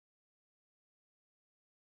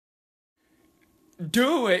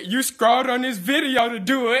Do it. You scrolled on this video to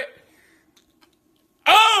do it.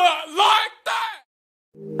 Oh, like that!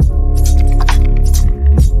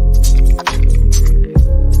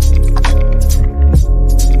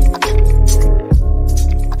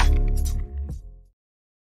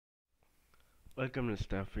 Welcome to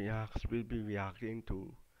Steff Reacts. We'll be reacting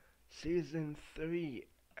to Season 3,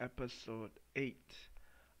 Episode 8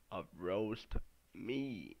 of Roast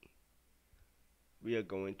Me. We are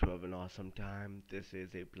going to have an awesome time. This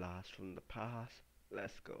is a blast from the past.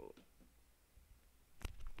 Let's go.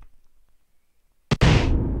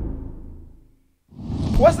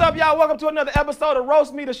 What's up, y'all? Welcome to another episode of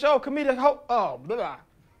Roast Me, the show of comedic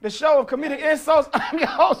the show of comedic insults. I'm your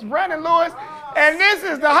host, Brandon Lewis, and this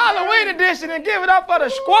is the Halloween edition. And give it up for the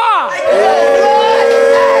squad.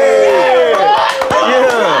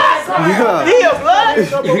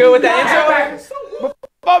 You good with that intro?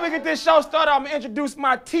 Before we get this show started, I'm gonna introduce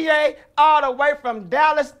my TA all the way from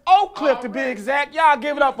Dallas, Oak Cliff to be exact. Y'all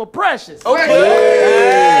give it up for Precious. Oak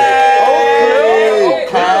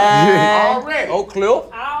Cliff.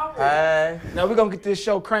 Now we're gonna get this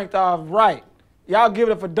show cranked off right. Y'all give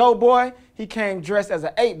it up for Doughboy. He came dressed as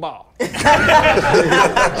an 8-ball.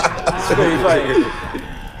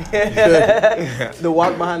 The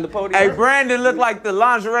walk behind the podium. Hey, Brandon looked like the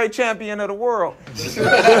lingerie champion of the world. That's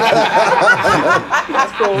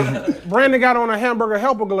cool. Brandon got on a hamburger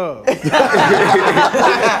helper glove. That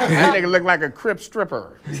nigga look like a Crip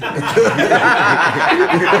stripper. Give it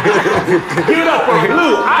up for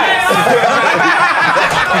Blue.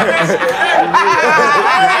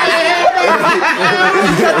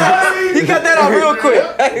 He cut that off real quick.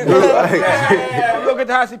 We're gonna get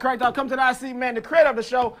the hot seat cranked off. Come to the hot seat, man. The creator of the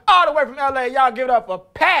show, all the way from LA. Y'all give it up for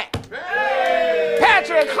Pat.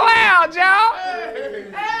 Patrick Cloud, y'all.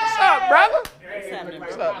 What's up, brother?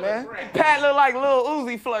 What's up, man? Pat looked like Lil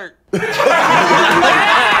Uzi Flirt.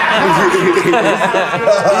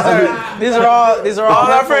 These are all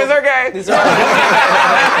All our friends are gay. These are all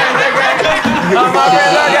All my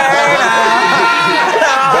friends are gay.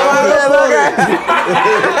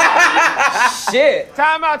 Shit.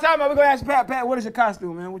 Time out. We're gonna ask Pat. Pat, what is your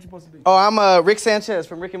costume, man? What you supposed to be? Oh, I'm Rick Sanchez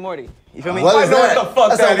from Rick and Morty. You feel me? What is that? What the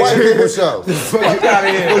fuck That's a white people show.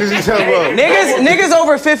 What is you talking about? Niggas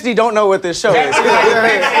over 50 don't know what this show is.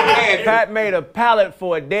 Pat made a pallet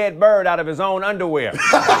for a dead bird out of his own underwear.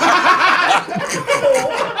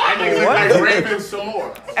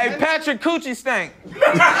 Hey, Patrick Coochie stank. I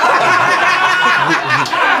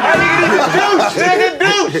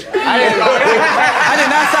did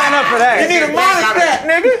not sign up for that. You need a monostat,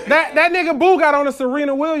 nigga. That nigga Boo got on a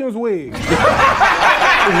Serena Williams wig.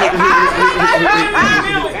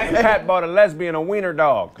 Pat bought a lesbian a wiener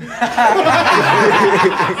dog.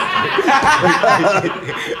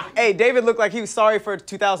 Hey, David looked like he was sorry for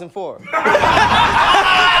 2004.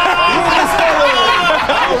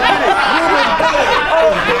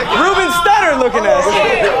 Ruben Stutter looking at us.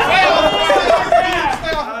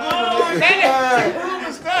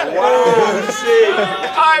 Oh, shit. All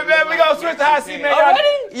right, man. We gonna switch the hot seat, man.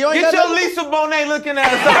 You ain't Get got your no- Lisa Bonet looking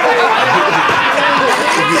at us.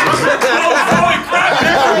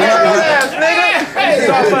 This is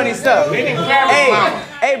all funny stuff.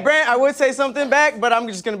 Hey, Brent, I would say something back, but I'm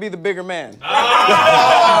just gonna be the bigger man.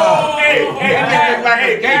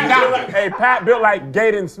 Hey, Pat built like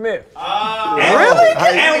Gaten Smith. Really?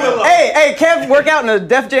 Hey, Kev, work out in a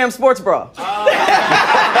Def Jam sports bra.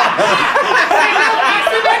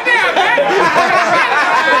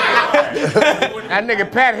 That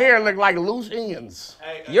nigga Pat hair look like loose ends.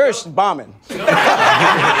 You're bombing. Hey,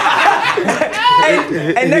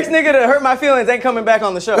 next nigga to hurt my feelings ain't coming back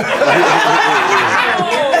on the show.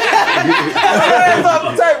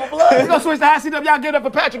 We're gonna switch the hot seat up. Y'all give it up for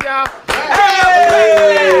Patrick, y'all.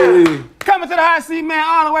 Hey! Coming to the hot seat, man,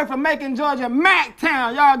 all the way from Macon, Georgia,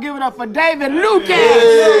 Mactown. Y'all give it up for David Lucas. Yeah,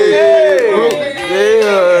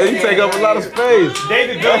 you take up a lot of space.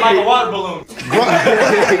 David built like a water balloon.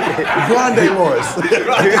 Grande Morris. He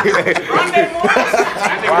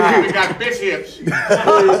got bitch hips.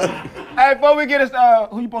 Hey, before we get us,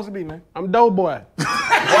 who you supposed to be, man? I'm Doughboy.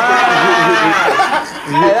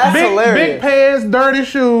 Hey, that's hilarious. Big pants, dirty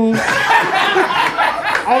shoes.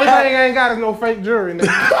 Only thing I ain't got is no fake jewelry.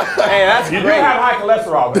 Hey, that's You do great. have high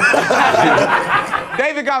cholesterol.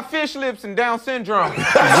 David got fish lips and Down syndrome. Hey,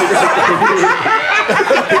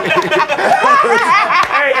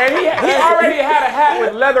 and he already had a hat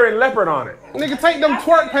with leather and leopard on it. Nigga, take them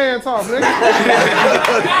twerk pants off, nigga.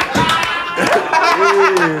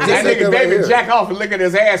 That nigga David jack off and look at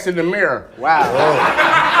his ass in the mirror. Wow.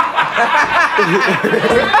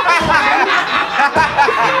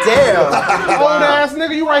 Damn. Old ass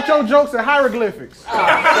nigga, you write your jokes in hieroglyphics.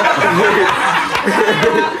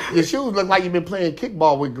 Your shoes look like you've been playing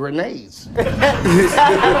kickball with grenades. That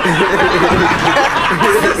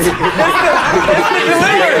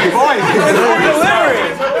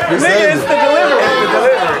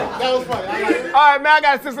was funny. All right, man, I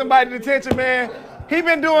gotta send somebody to detention, man. He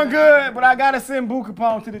been doing good, but I gotta send Boo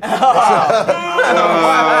Capone to detention.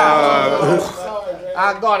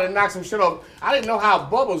 I gotta knock some shit off. I didn't know how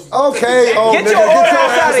bubbles. Okay, oh, Get your old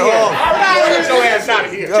ass out of here. Get your ass out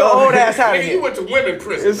of here. Get your old ass out of Nigga, here. you went to women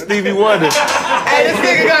prison. It's Stevie Wonder. Hey, this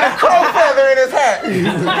nigga got a crow feather in his hat.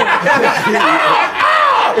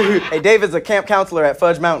 Hey, David's a camp counselor at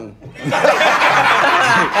Fudge Mountain.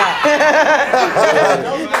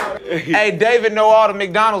 Hey, David know all the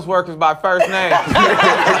McDonald's workers by first name. What's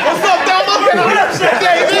up, Dumbo?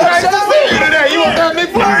 David, nice to see you today. You want that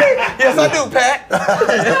McFlurry? Yes, I do, Pat.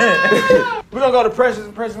 We're gonna go to Precious.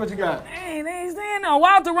 Precious, what you got? Hey, they ain't saying no.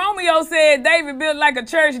 Walter Romeo said David built like a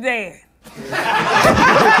church dad.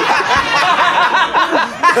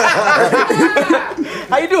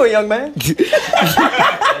 How you doing, young man?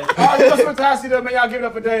 All right, let's switch to hot seat up, man. Y'all give it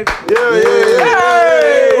up for David.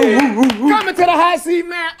 Coming to the hot seat,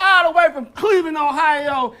 man, all the way from Cleveland,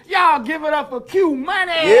 Ohio. Y'all give it up for Q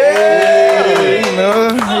Money. You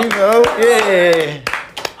know, yeah.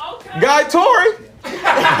 Guy Tory.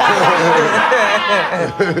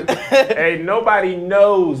 Hey, nobody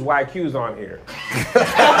knows why Q's on here.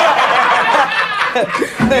 All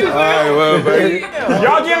right, well, baby.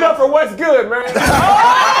 Y'all give it up for what's good, man.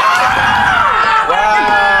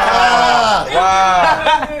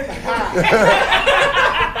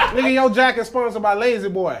 Nigga, your jacket sponsored by Lazy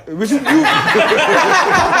Boy.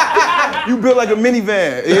 You built like a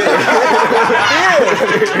minivan. Yeah.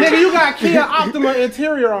 Nigga, you got Kia Optima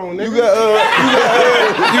interior on, nigga.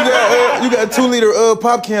 You got 2-liter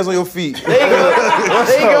pop cans on your feet. There you go.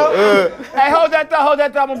 There you go. Hey, hold that thought, hold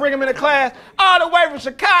that thought. I'm gonna bring him into class. All the way from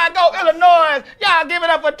Chicago, Illinois. Y'all give it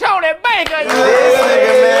up for Tony Baker.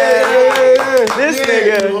 This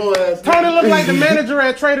nigga. Tony look like the manager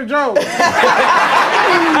at Trader Joe's.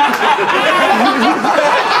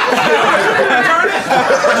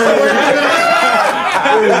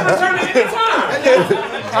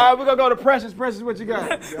 All right, we're gonna go to Precious. Precious, what you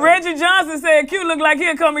got? Reggie Johnson said Q look like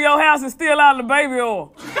he'll come to your house and steal all the baby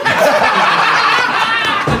oil.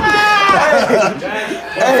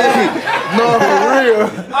 No, for real. All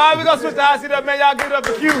right, we're gonna switch the hot seat up, man. Y'all give it up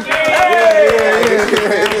for Q. Coming to the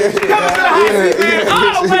hot seat, man,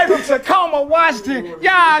 all the way from Tacoma, Washington.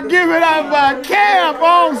 Y'all give it up for Camp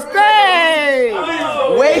on stage.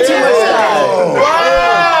 Way too much time.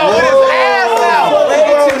 Wow. With his ass out. Way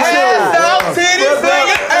too much time. Ass out, titties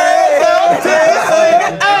singing. Ass out, titties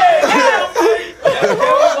singing.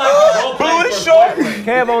 Blue and short.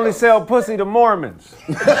 Kev only sell pussy to Mormons.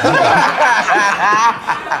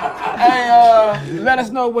 Hey, let us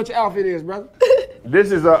know what your outfit is, brother.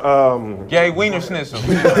 This is a Gay wiener schnitzel. Y'all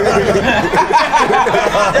want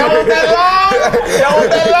that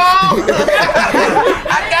long?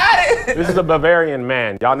 I got it. This is a Bavarian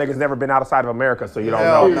man. Y'all niggas never been outside of America, so you don't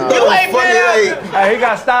know. No. You ain't been. Hey, he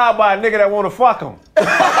got styled by a nigga that want to fuck him.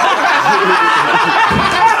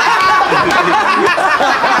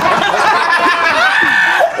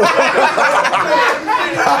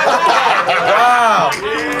 Wow.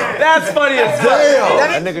 That's funny as fuck.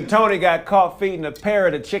 That nigga Tony got caught feeding a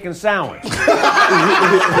parrot a chicken sandwich.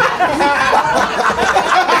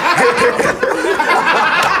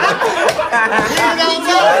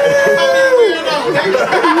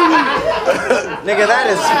 Nigga, that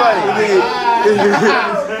is funny.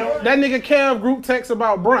 That nigga Kev group text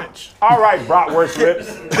about brunch. All right, bratwurst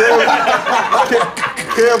lips.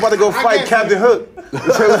 Kev about to go fight Captain Hook.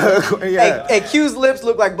 Yeah. Hey, Q's lips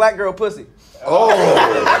look like black girl pussy. Oh.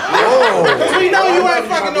 We know you ain't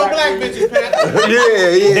fucking no black bitches, Pat.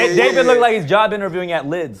 Yeah. David looked like he's job interviewing at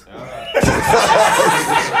Lids.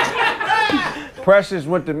 Precious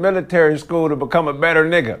went to military school to become a better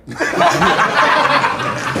nigga.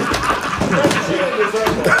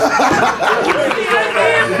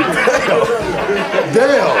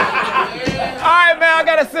 Damn. All right, man, I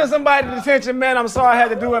gotta send somebody to detention, man. I'm sorry I had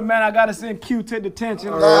to do it, man. I gotta send Q to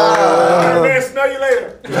detention. Man, smell you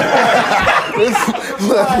later.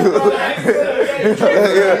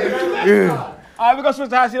 All right, we're gonna switch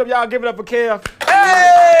the hot seat up. Y'all give it up for Kev.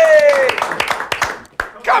 Hey!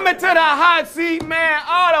 Coming to the hot seat, man,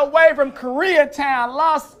 all the way from Koreatown,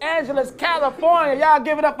 Los Angeles, California. Y'all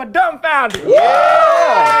give it up for Dumbfounded.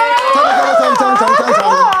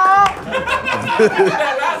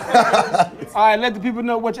 All right, let the people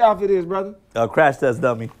know what your outfit is, brother. Crash test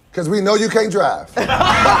dummy. Because we know you can't drive. Oh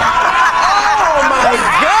my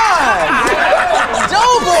God!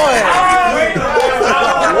 Doughboy!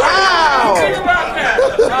 Wow!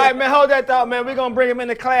 All right, man, hold that thought, man. We're gonna bring him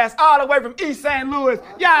into class all the way from East St. Louis.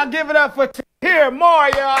 Y'all give it up for Tahir Moore,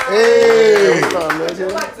 y'all. Hey! Looking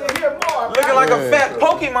like a fat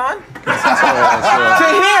Pokemon.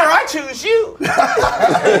 Tahir, I choose you.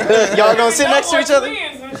 Y'all gonna sit next to each other?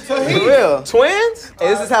 For real? Twins? Hey,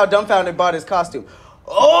 this is how Dumbfounded bought his costume.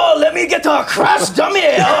 Oh, let me get a crash dummy!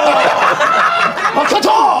 Let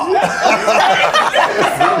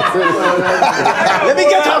me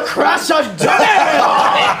get a crash dummy!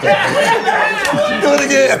 Do it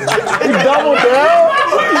again. You double down?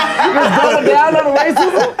 You just double down on the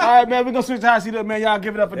racism? All right, man, we're gonna switch to hot seat up, man. Y'all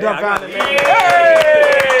give it up for Dumbfounded, man.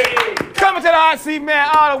 Coming to the hot seat, man,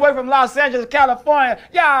 all the way from Los Angeles, California.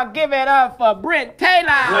 Y'all give it up for Brent Taylor.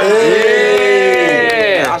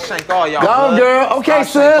 Hey. I'll shank all y'all blood. Girl. Okay, I'll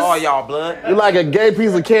sis. shank all y'all blood. You're like a gay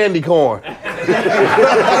piece of candy corn. That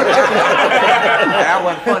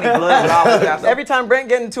wasn't funny, blood. But I always got Every time Brent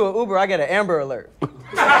gets into an Uber, I get an Amber Alert.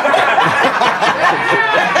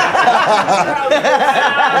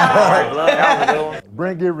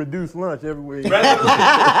 Brent get reduced lunch every week.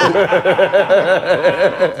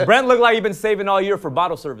 Brent looked like he'd been saving all year for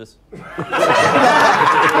bottle service.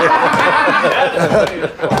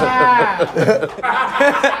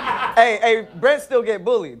 Hey, Brent still get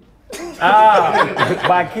bullied.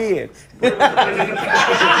 By kids. He got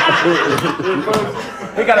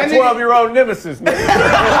a 12-year-old nemesis.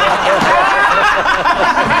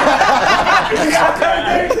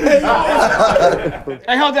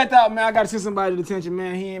 Hey, hold that thought, man. I gotta send somebody to detention,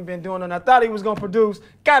 man. He ain't been doing nothing I thought he was gonna produce.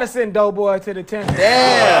 Gotta send Doughboy to detention.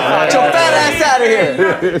 Damn! Get your fat ass out of here.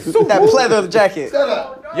 That pleather jacket.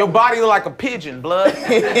 Your body look like a pigeon, blood.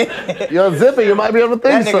 Yo, Zippy, you might be able to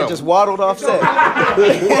think That nigga something. just waddled off set.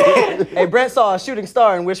 Hey, Brent saw a shooting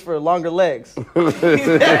star and wished for longer legs. We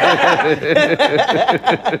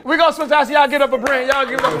gonna switch out, so y'all get up a Brent. Y'all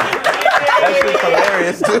give up a Brent. That shit's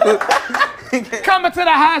hilarious, dude. Coming to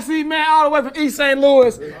the hot seat, man, all the way from East St.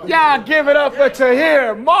 Louis. Y'all give it up for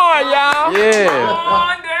Tahir Moore, y'all.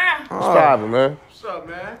 Yeah. What's poppin', man? What's up,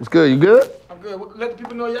 man? What's good? You good? I'm good. Let the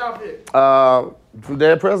people know y'all fit. From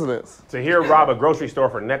Dead Presidents. To hear rob a grocery store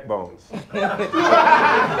for neck bones.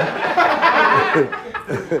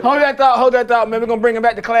 Hold that thought, man. We're gonna bring him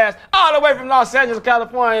back to class all the way from Los Angeles,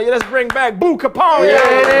 California. Let's bring back Boo Capone.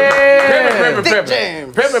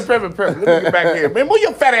 Pimpin'. Let me get back here. Man, move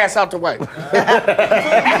your fat ass out the way. God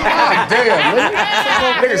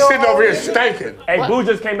damn, nigga sitting over here stinking. Hey, Boo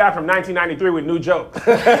just came back from 1993 with new jokes.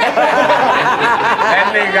 That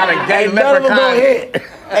nigga got a gay leprechaun head.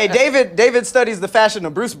 Hey, David studies the fashion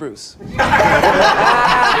of Bruce.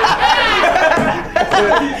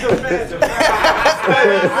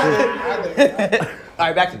 All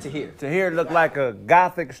right, back to Tahir. Tahir looked like a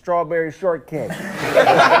gothic strawberry shortcake. I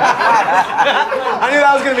knew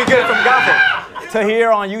that was gonna be good from Gothic.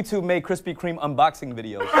 Tahir on YouTube made Krispy Kreme unboxing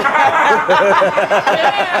videos.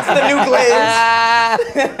 That's the new glaze.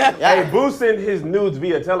 Hey, Boo sent his nudes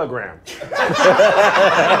via Telegram.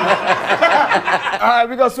 All right,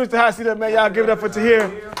 we're gonna switch to hot seat up, man. Y'all give it up for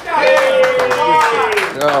Tahir.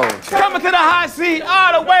 Coming to the hot seat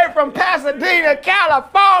all the way from Pasadena,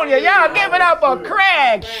 California. Y'all give it up for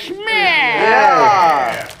Craig Schmidt.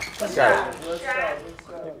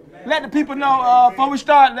 Let the people know, before we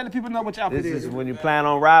start, let the people know what y'all fit This is when you plan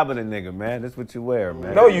on robbing a nigga, man. This is what you wear,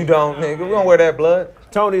 man. No, you don't, nigga. We don't wear that blood.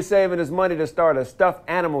 Tony's saving his money to start a stuffed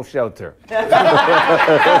animal shelter.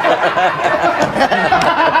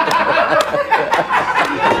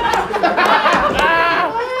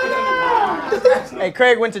 Hey,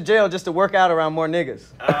 Craig went to jail just to work out around more niggas.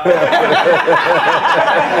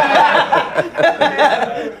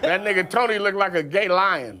 That nigga Tony looked like a gay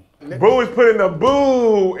lion. Boo is putting the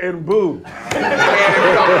boo in Boo.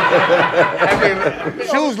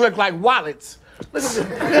 Shoes look like wallets.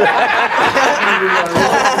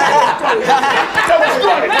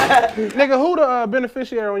 Nigga, who the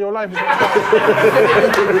beneficiary on your life?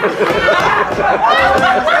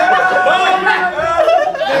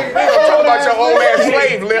 Talk about your old ass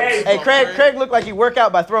slave lips. Hey, Craig looked like he worked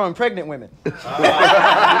out by throwing pregnant women.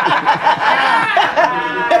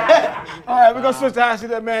 All right, we're gonna switch to hot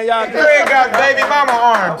seat up, man. Y'all. Craig got baby mama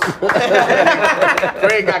arms.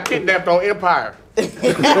 Craig got kidnapped on Empire. Coming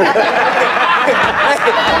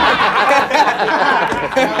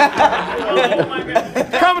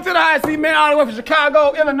to the hot seat, man, all the way from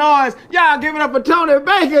Chicago, Illinois. Y'all give it up for Tony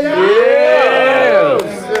Baker.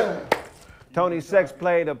 Tony's sex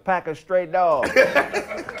played a pack of stray dogs.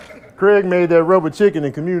 Craig made that rubber chicken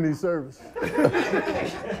in community service.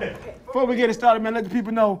 Before we get it started, man, let the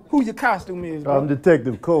people know who your costume is, bro. I'm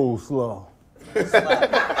Detective Coleslaw.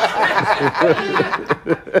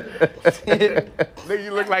 Nigga,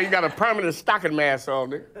 you look like you got a permanent stocking mask on,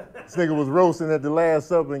 nigga. This nigga was roasting at the Last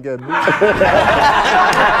Supper and got booed.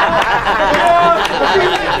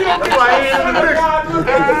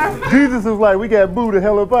 Jesus was like, we got booed the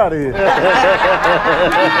hell up out of here.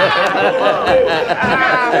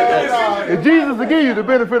 And Jesus will give you the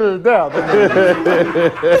benefit of the doubt. That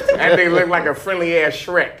nigga look like a friendly ass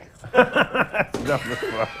Shrek.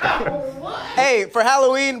 Hey, for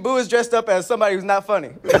Halloween, Boo is dressed up as somebody who's not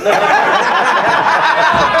funny. Nigga,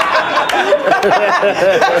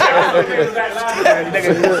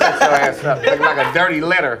 you shut your ass up. Look like a dirty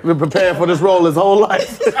letter. Been preparing for this role his whole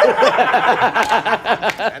life. All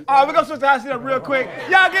right, we're gonna switch the high seat up real quick.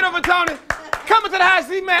 Y'all get up for Tony. Coming to the high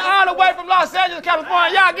seat, man, all the way from Los Angeles,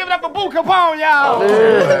 California. Y'all give it up for Boo Capone, y'all.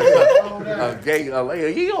 Gay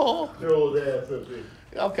yeehaw.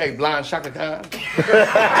 Okay, blind Shaka Khan. Nigga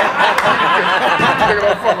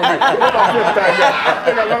don't fuck with me.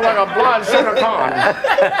 Nigga look like a blind Shaka Khan.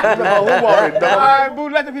 Who are it, dog? All right, Boo,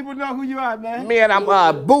 let the people know who you are, man. Man, I'm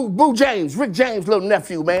Boo James, Rick James' little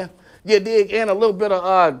nephew, man. You dig? And a little bit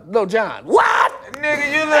of Lil Jon. What? Nigga,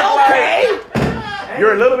 you look like...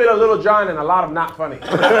 You're a little bit of Little John and a lot of not funny. You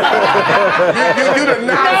the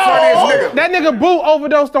non-funniest nigga. That nigga Boo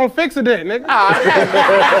overdosed on Fix-A-Dit, nigga.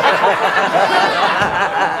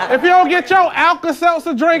 If you don't get your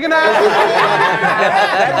Alka-Seltzer drinking out,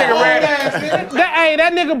 that nigga ran.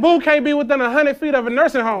 that nigga Boo can't be within 100 feet of a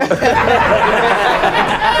nursing home. That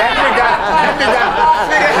nigga got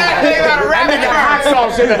hot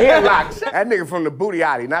sauce in the headlocks. That nigga from the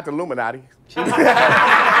Booty-Ati, not the Illuminati. The Booty-Ati?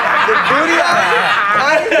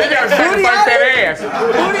 He gotta sacrifice that ass. He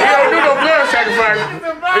don't do no blood sacrifice.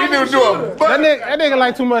 He do a butt. That nigga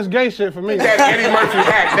like too much gay shit for me. That Eddie Murphy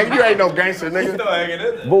act. Nigga, you ain't no gangster, nigga.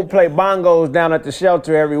 Boo play bongos down at the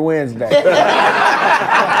shelter every Wednesday.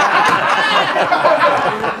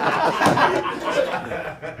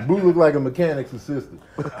 Boo looked like a mechanic's assistant.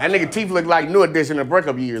 That nigga teeth look like New Edition of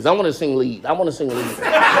Breakup Years. I want to sing lead. I want to sing lead.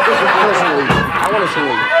 I want to sing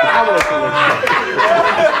lead. I want to sing lead.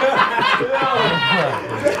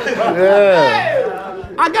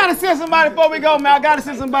 Yeah. I gotta send somebody before we go, man. I gotta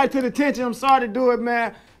send somebody to detention. I'm sorry to do it,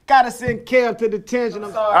 man. Gotta send Kev to detention.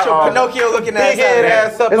 I'm sorry. Pinocchio looking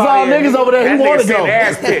ass up. It's all niggas over there who want to go.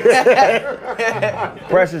 Ass pics.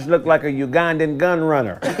 Precious looked like a Ugandan gun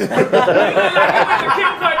runner.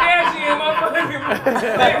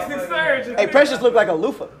 Hey, Precious looked like a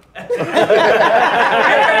loofah.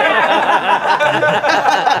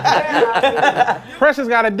 Precious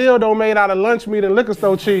got a dildo made out of lunch meat and liquor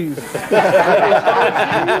store cheese.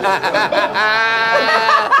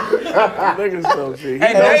 Niggas so cheap.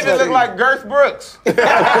 Hey, David look like Girth Brooks.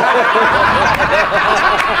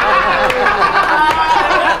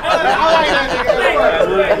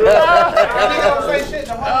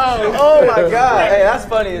 Oh my God. Hey, that's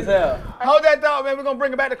funny as hell. Hold that thought, man. We're gonna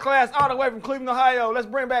bring it back to class all the way from Cleveland, Ohio. Let's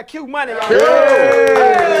bring back Q Money, y'all.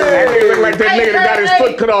 That nigga look like that nigga that got his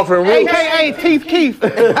foot cut off in Roots. AKA Teeth Keith.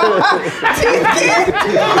 That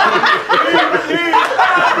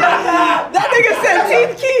nigga said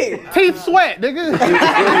Teeth Keith. Teeth Sweat, nigga.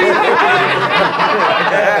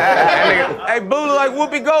 Hey, Boo look like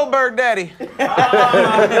Whoopi Goldberg daddy.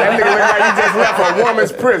 That nigga look like he just left a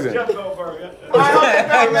woman's prison. Jeff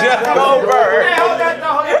Hey, Goldberg. hold that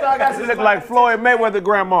thought. I got She looked like Floyd Mayweather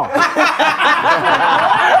grandma.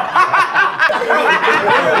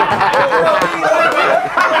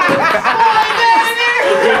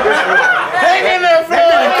 Hang in there, Floyd.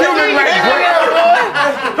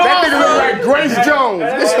 That nigga look like Grace Jones.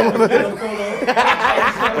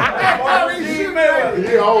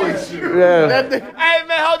 He always shoot. Hey,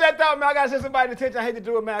 man, hold that thought, man. I gotta send somebody to detention. I hate to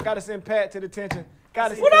do it, man. I gotta send Pat to detention.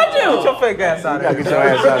 What I do? Get your fake ass out of here. Get your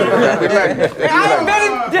ass out of here. Hey, I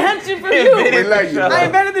invented detention for you. We like you. I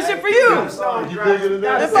invented this shit for you.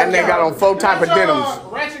 That nigga got on 4 type of denims.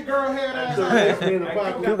 Ratchet girl head ass.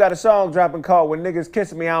 You got a song dropping called When Niggas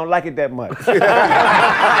Kiss Me, I Don't Like It That Much.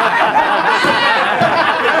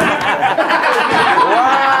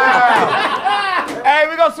 Hey,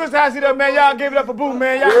 we gonna switch the high seat up, man. Y'all give it up for Boo,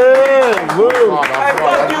 man. Y'all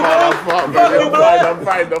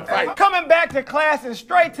coming back to class and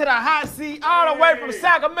straight to the hot seat, all the way from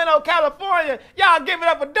Sacramento, California. Y'all give it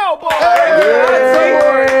up for Dope Boy.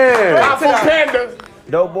 Panda.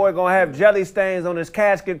 Dope Boy gonna have jelly stains on his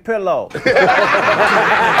casket pillow.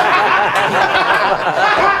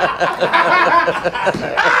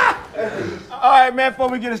 All right, man, before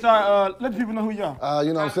we get started, let the people know who you are.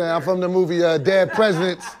 You know what I'm saying? I'm from the movie Dead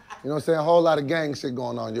Presidents. You know what I'm saying? A whole lot of gang shit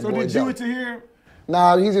going on. Your So boy did you Dope. it to hear?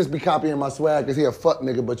 Nah, he just be copying my swag because he a fuck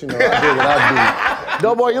nigga, but you know, I do what I do.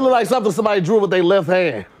 Dope boy, you look like something somebody drew with their left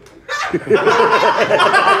hand.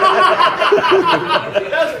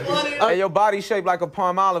 Hey, your body shaped like a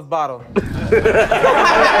palm olive bottle.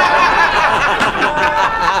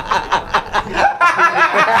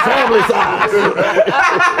 Family size.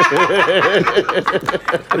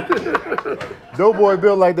 Dope boy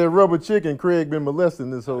built like that rubber chicken Craig been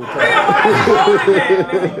molesting this whole time.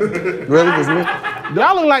 Really? It's me?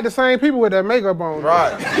 Y'all look like the same people with that makeup on.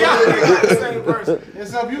 Right. Yeah, the same person.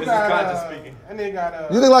 Except you got, and then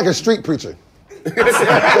got, You look like a street preacher. you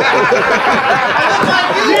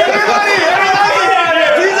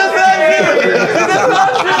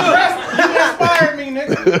inspired me,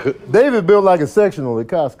 nigga. David built like a sectional at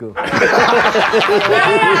Costco.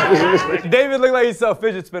 David looked like he sell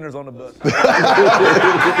fidget spinners on the bus.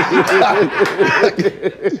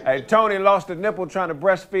 Hey, Tony lost a nipple trying to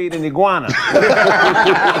breastfeed an iguana.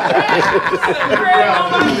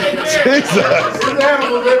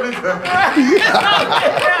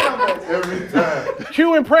 Every time.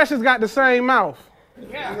 Q and Precious got the same mouth.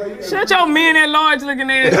 Shut your men at large looking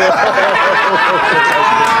ass. Don't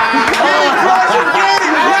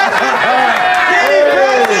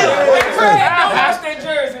wash that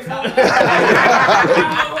jersey.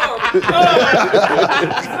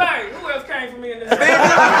 Say, who else came for me in this?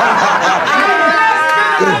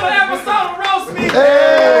 Another episode of Roast Me.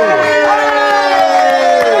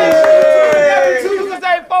 Every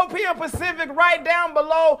Tuesday, 4 p.m. Pacific, right down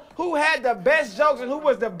below who had the best jokes and who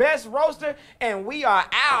was the best roaster, and we are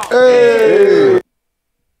out. Hey.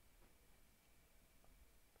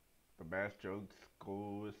 The best jokes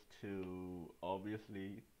goes to,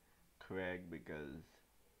 obviously, Craig, because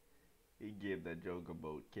he gave the joke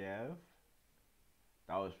about Kev.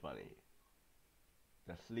 That was funny.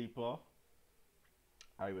 The sleeper,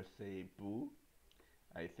 I would say Boo.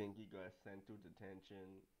 I think he got sent to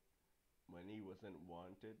detention when he wasn't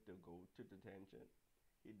wanted to go to detention.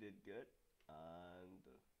 He did good. And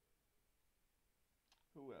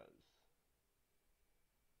who else?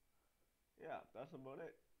 Yeah, that's about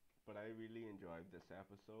it. But I really enjoyed this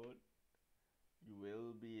episode. You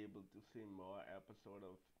will be able to see more episode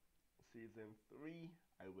of season 3.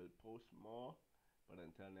 I will post more. But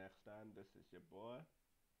until next time, this is your boy.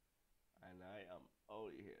 And I am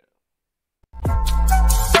out of here.